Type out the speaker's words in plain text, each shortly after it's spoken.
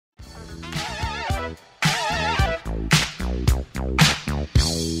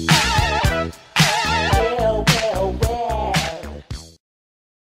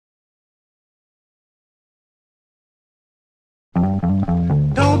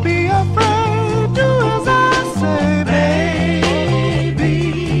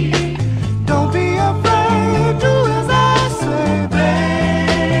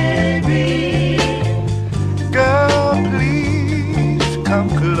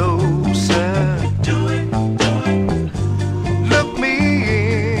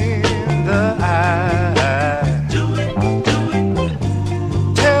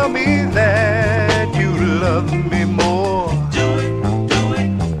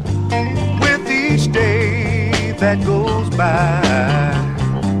that goes by.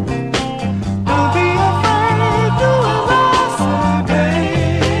 Don't be afraid, do as I say,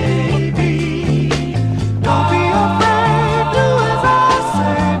 baby. Don't be afraid, do as I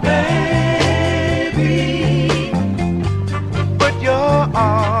say, baby. Put your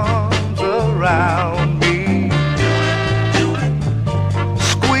arms around me.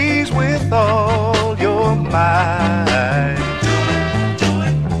 Squeeze with all your might.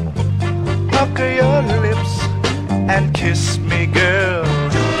 Pucker your lips and kiss me, girl.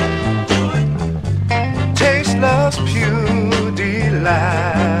 Taste love's pure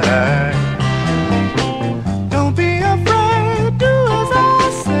delight. Don't be afraid, do as I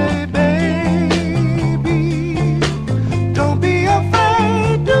say, baby. Don't be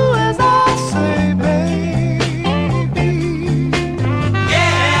afraid, do as I say, baby.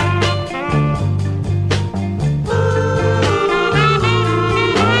 Yeah.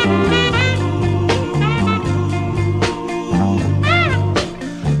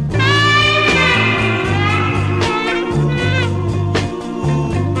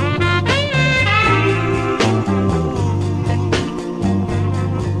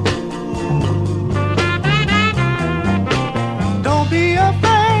 Don't be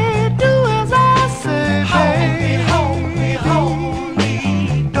afraid, do as I say, baby. Hold me.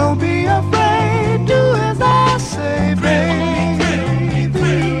 Don't be afraid, do as I say, baby.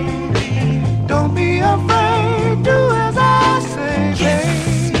 Don't be afraid, do as I say,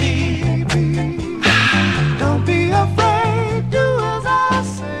 baby. Don't be afraid, do as I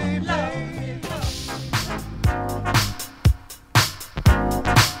say, baby.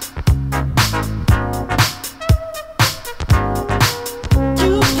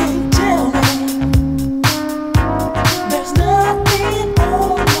 You can tell me there's nothing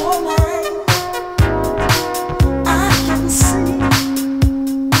on your mind. I can see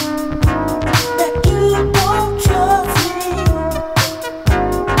that you don't trust me.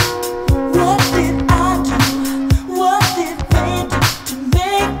 What did I do? What did they do to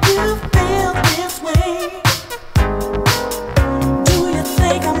make you feel this way? Do you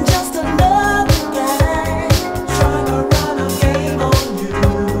think I'm just another guy trying to run a game on you?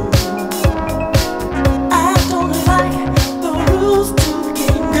 I don't like the rules to the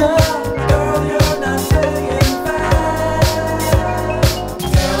game, girl. Girl, you're not playing fair.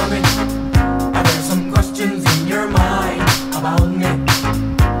 Tell me, are there some questions in your mind about me?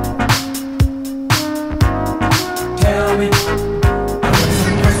 Tell me, are there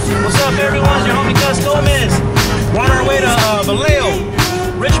some questions? What's up, everyone? It's your homie Gus Gomez. We're on our way to Vallejo,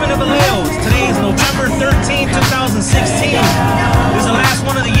 Richmond to Vallejo. Today is November 13, 2016. This is the last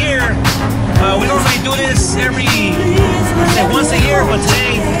one of the year. We normally do this once a year, but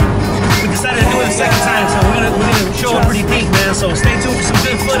today we decided to do it a second time. So we're gonna show it pretty deep, man. So stay tuned for some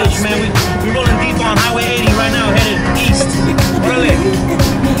good footage, man. We're rolling deep on Highway 80 right now, headed east. Really.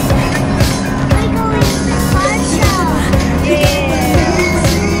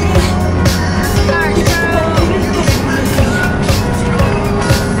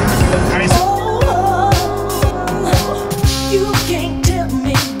 You can't tell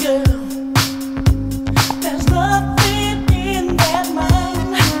me, girl. There's nothing in that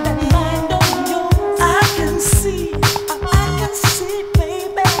mind on yours. I can see,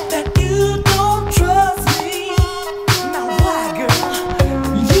 baby.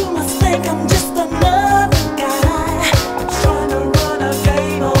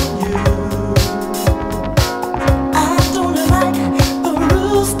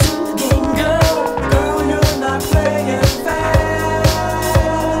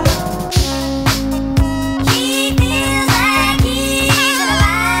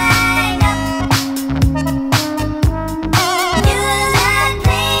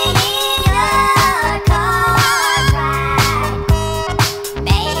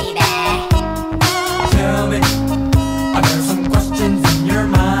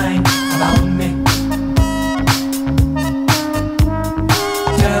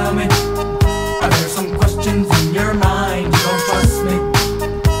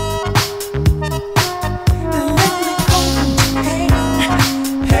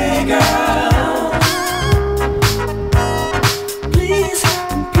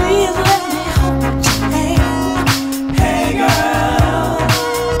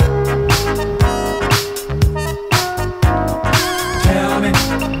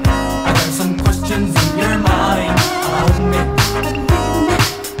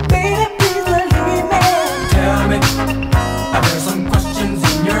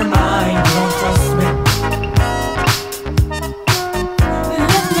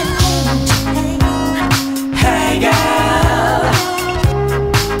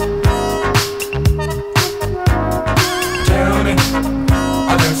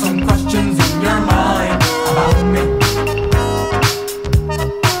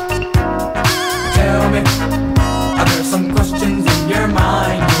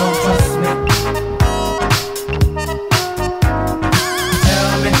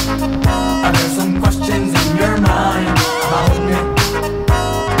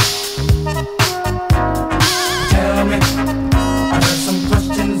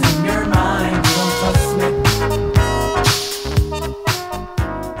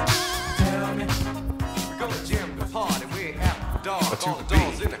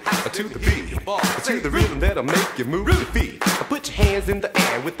 you move your feet. Put your hands in the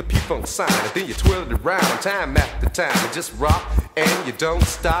air with the P-Funk sign, and then you twirl it around time after time. And just rock and you don't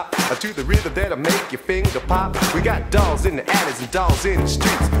stop to the rhythm that'll make your finger pop. We got dolls in the alleys and dolls in the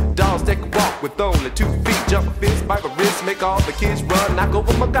streets. Dolls that can walk with only 2 feet. Jump a fist, bite a wrist, make all the kids run. Knock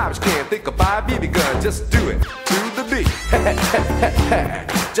over my garbage can, think of buy a BB gun. Just do it to the beat.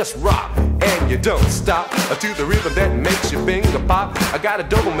 Just rock and you don't stop to the rhythm that makes your finger pop. I got a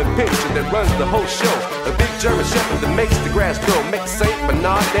Doberman pinscher that runs the whole show. A big German shepherd that makes the grass grow. Makes Saint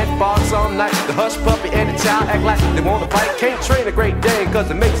Bernard that barks all night. The hush puppy and the child act like they wanna fight. Can't train a Great Dane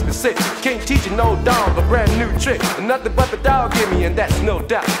cause it makes me sick. Can't teach a no dog a brand new trick. Nothing but the dog give me, and that's no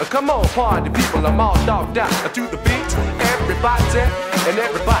doubt. Come on, party people, I'm all dogged out. To the beat, everybody and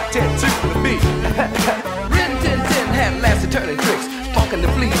everybody to the beat. Rin Tin Tin had lasted turning tricks, funkin' the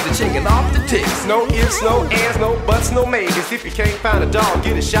fleas and shaking off the ticks. No ifs, no ands, no buts, no maybes. If you can't find a dog,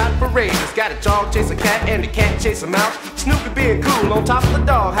 get a shot for rabies. Got a dog chase a cat and the cat chase a mouse. Snoopy being cool on top of the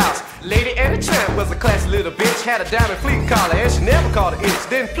doghouse. Lady and the Tramp was a classy little bitch. Had a diamond fleet collar and she never caught an itch.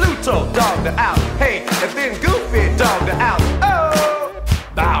 Then Pluto dogged her out. Hey, and then Goofy dogged her out. Oh,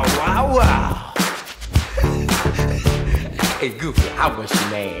 bow wow wow. Hey Goofy, I was your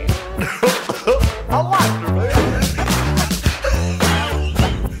man. I like her, man.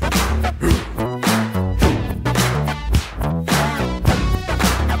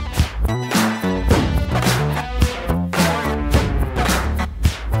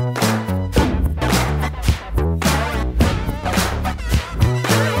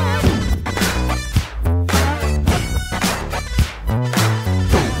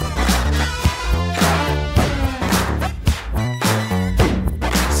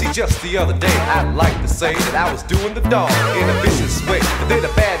 Just the other day, I'd like to say that I was doing the dog in a vicious way. But then a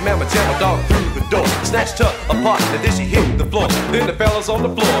bad mama jammed a dog through the door, snatched her apart, and then she hit the floor. Then the fellas on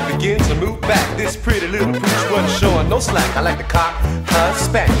the floor begin to move back. This pretty little pooch wasn't showing no slack. I like to cock her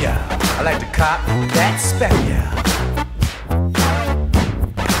Spaniel. I like to cock that Spaniel.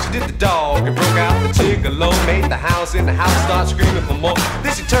 She did the dog and broke out the gigolo. Made the house in the house start screaming for more.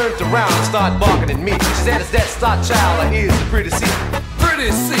 Then she turned around and started barking at me. She said, "Is that star child or is the pretty see?"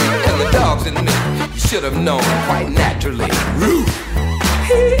 Pretty see, and the dog's in me. You should have known quite naturally. Roo.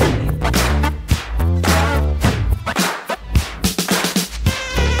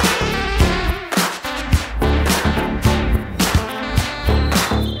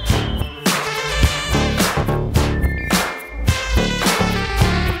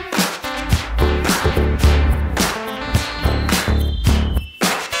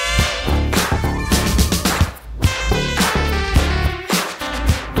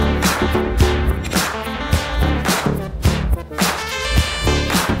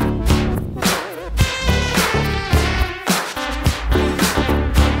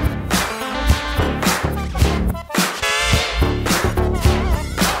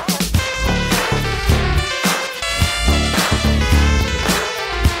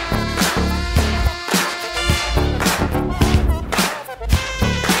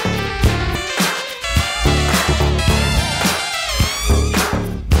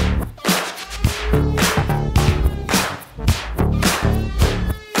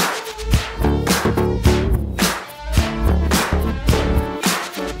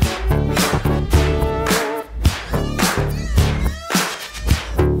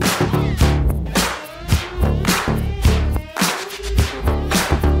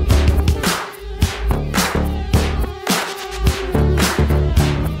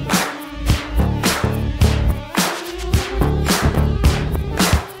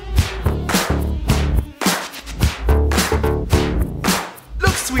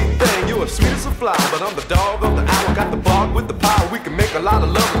 But I'm the dog of the hour, got the bark with the power. We can make a lot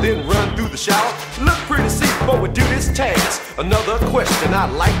of love and then run through the shower. Look pretty see before we do this task. Another question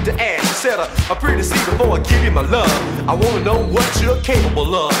I'd like to ask. You said, a pretty see before I give you my love. I wanna know what you're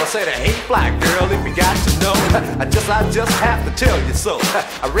capable of. I said, hey fly girl, if you got to know, I just have to tell you so.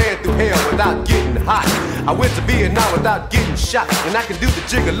 I ran through hell without getting hot. I went to Vietnam without getting shot. And I can do the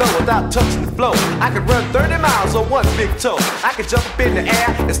gigolo without touching the floor. I can run 30 miles on one big toe. I can jump up in the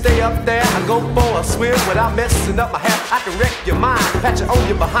air and stay up there. I go for a swim without messing up my hair. I can wreck your mind, pat you on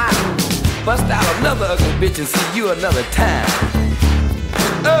your behind. Bust out another ugly bitch and see you another time.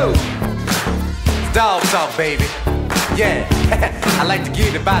 Oh, dog talk, baby. Yeah, I like to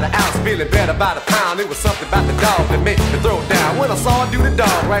get it by the ounce, feeling better by the pound. It was something about the dog that made me throw down. When I saw her do the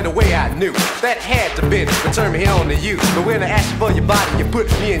dog, right away I knew that had to be return me on to you. But when I asked you for your body, you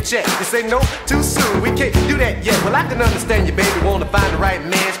put me in check. You say no, too soon, we can't do that yet. Well, I can understand you, baby, wanna find the right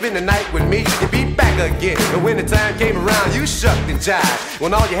man, spend the night with me, and be back again. And when the time came around, you shucked and jived.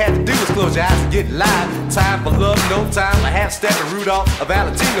 When all you had to do was close your eyes and get live. Time for love, no time for half-step and Rudolph. A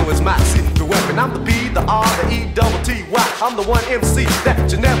Valentino is my secret weapon. I'm the P, the R, the E, double T, Y. I'm the one MC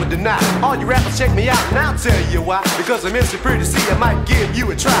that you never deny. All you rappers check me out and I'll tell you why. Because I'm MC Pretty C, I might give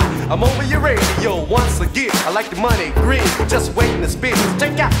you a try. I'm over your radio once again. I like the money green, just waiting to spin.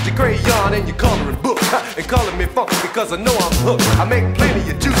 Take out your crayon and your coloring book and color me funky because I know I'm hooked. I make plenty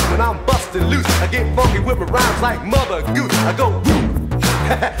of juice when I'm busting loose. I get funky with my rhymes like Mother Goose. I go woo,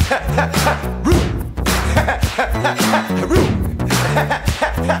 woo, woo.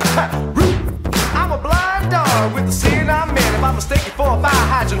 I'm a blind dog with the sin I'm in. If I'm mistaken for a fire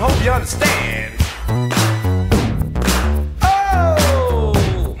hydrant, hope you understand.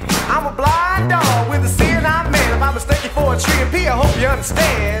 Oh, I'm a blind dog with the sin I'm in. If I'm mistaken for a tree and pea, I hope you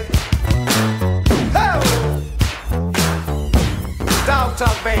understand. Oh, dog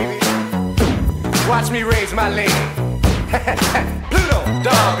talk, baby. Watch me raise my leg. Pluto,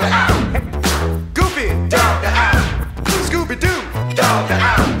 dog out. Goofy, dog out. Scooby-Doo, dog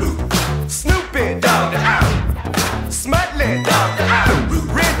out. Snoopy, dog out. Smutly, dog out.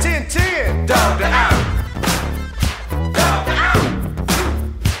 Red Tin Tin, dog out. Dog out.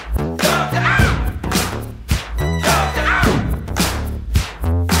 Dog out. Dog out.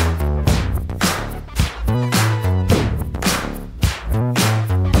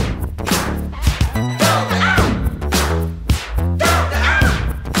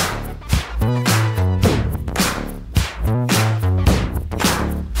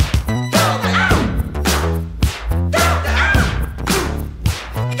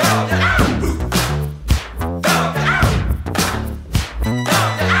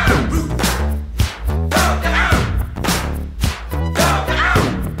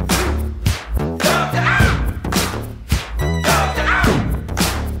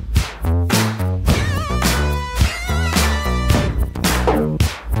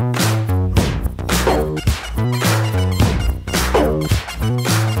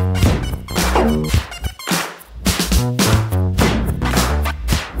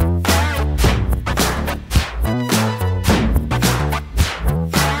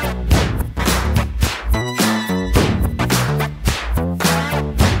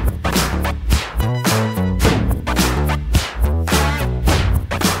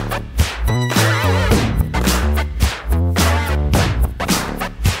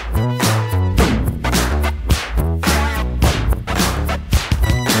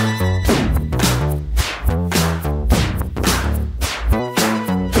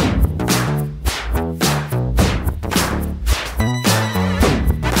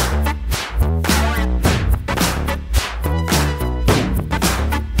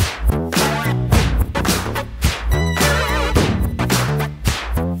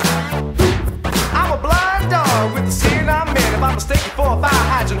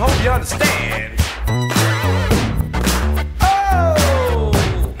 Hope you understand. Oh,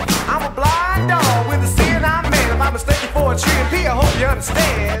 I'm a blind dog with a sin I'm in. If I'm mistaken for a tree and pea, I hope you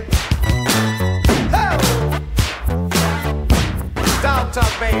understand. Oh, dog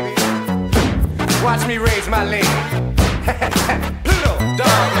talk, baby. Watch me raise my leg. Pluto,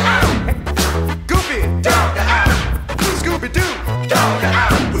 dog out. Goofy, dog out. Scooby-Doo, dog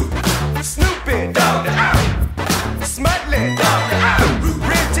out. Snoopy, dog out. Smutly, dog out.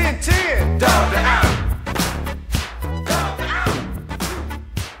 Red Tin Tin, dog out. Dog out.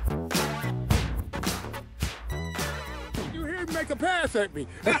 You hear him make a pass at me.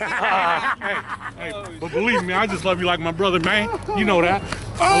 Hey, but believe me, I just love you like my brother, man. You know that.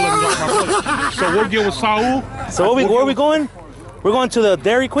 I love you like my brother. So we'll get with Saul. So where are we going? We're going to the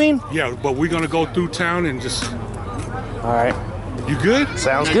Dairy Queen? Yeah, but we're going to go through town and just... All right. You good?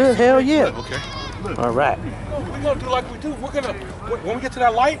 Sounds good. Hell yeah. Okay. All right. We're going to do like we do. We're going to... When we get to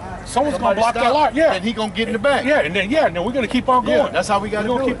that light, someone's going to block that light. Yeah. And he going to get in the back. Yeah, and then we're going to keep on going. Yeah, that's how we got to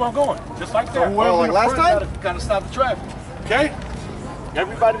do it. We're going to keep on going. Just like that. Well, like last time? Got to stop the traffic. Okay?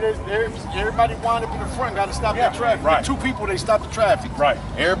 Everybody wind up in the front got to stop that traffic. Right. The two people, they stop the traffic. Right.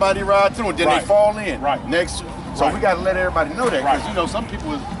 Everybody ride through and then they fall in. Right. Next. So we got to let everybody know that. Because, Right. you know, some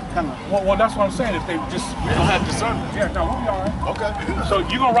people is kind of... Well, that's what I'm saying. If they just... They don't have discernment. Yeah, no, we'll be all right. Okay. So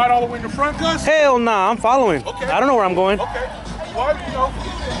you going to ride all the way in the front, Gus? Hell nah, I'm following. Okay. I don't know where I'm going. Okay. Well, you know...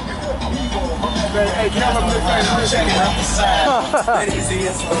 Hey, tell them this ain't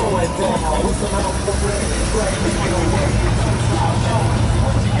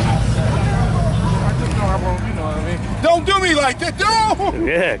Don't do me like that, no!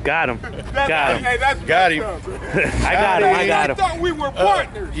 Yeah, got him. Got him. Hey, that's Got him. I got him. I got I him. thought we were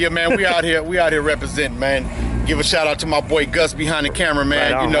partners. Yeah, man, we out here representing, man. Give a shout out to my boy Gus behind the camera,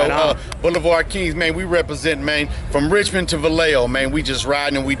 man. Right on, you know, right on. Boulevard Kings, man. We represent, man, from Richmond to Vallejo, man. We just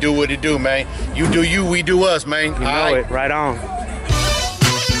riding and we do what it do, man. You do you, we do us, man. You know it. Right on.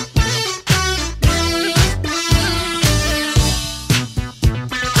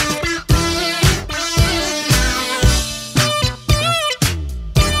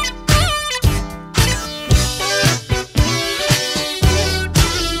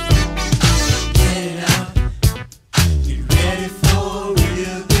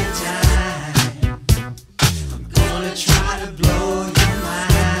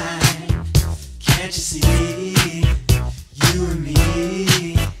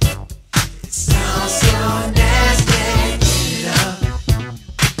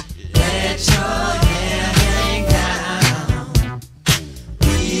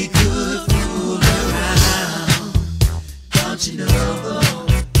 You know,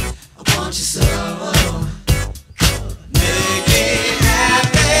 I want you so.